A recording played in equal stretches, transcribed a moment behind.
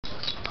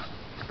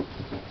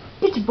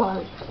It's a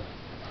Bali.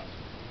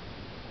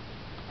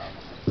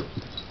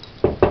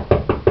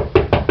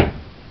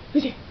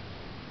 Who's here?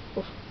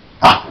 Oh.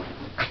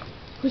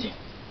 Who's here?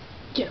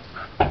 Get him.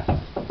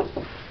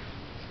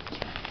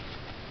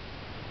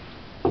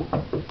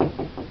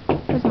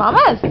 Where's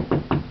Mama's?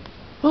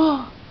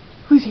 Oh,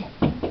 who's here?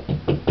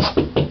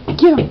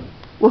 Get him.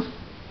 Woof.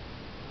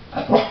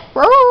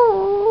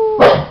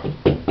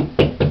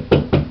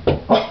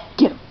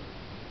 Get him.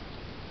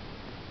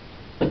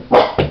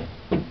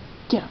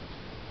 Get him.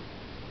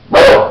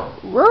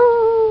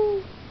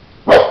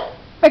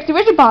 Baxter,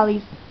 where's your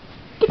Bali's?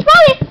 Get your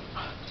Bali.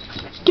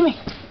 Give me.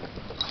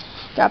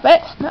 Drop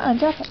it. Nuh-uh,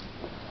 drop it.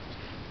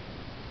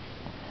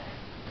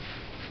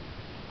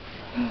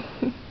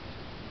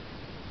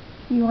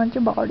 You want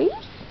your Bali's?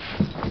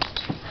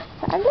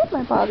 I love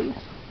my Bali's.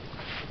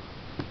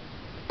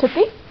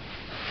 Tootsie?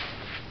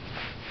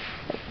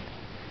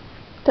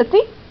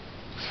 Tootsie?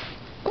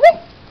 Come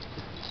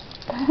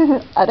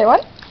here. Other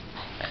one.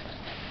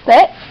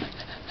 Sit.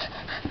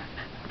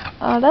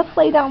 That's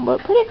lay down,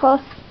 but pretty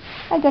close.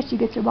 I guess you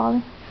get your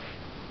Bali.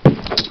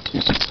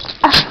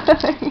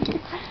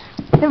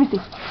 Let me see.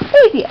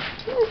 Let me see it.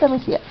 Let me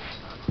see it.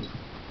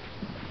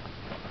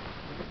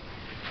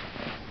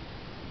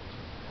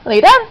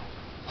 Lay down.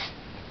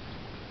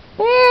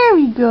 There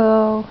we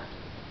go.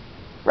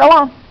 Roll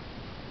on.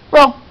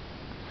 Roll.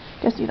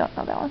 Guess you don't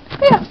know that one.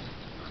 Yeah.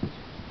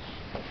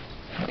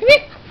 Come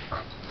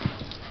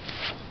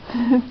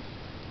here.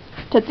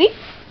 Tootsie.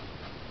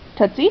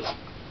 Tootsie.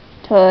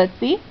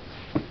 Tootsie.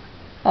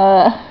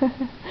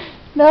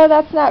 No,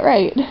 that's not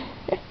right.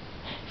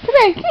 Come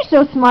here, you're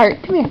so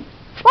smart. Come here.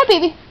 Come on,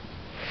 baby.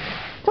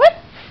 Come on.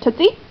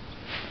 Tootsie.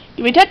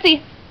 Give me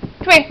Tootsie.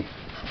 Come here.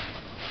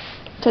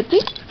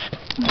 Tootsie.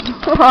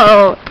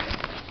 Oh,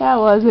 that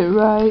wasn't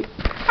right.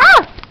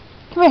 Ah!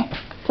 Come here.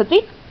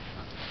 Tootsie.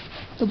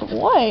 Good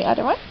boy.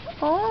 Other one.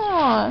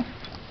 Oh.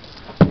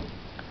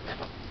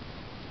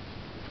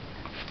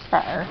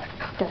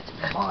 That's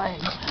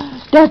mine.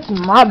 That's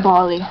my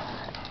Bali.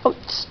 Oh,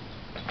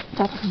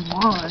 that's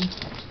mine.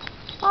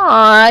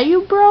 Aw,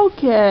 you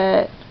broke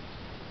it.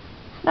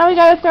 Now we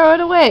gotta throw it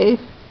away.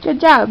 Good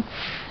job.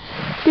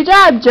 Good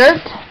job,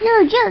 jerk.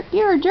 You're a jerk.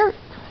 You're a jerk.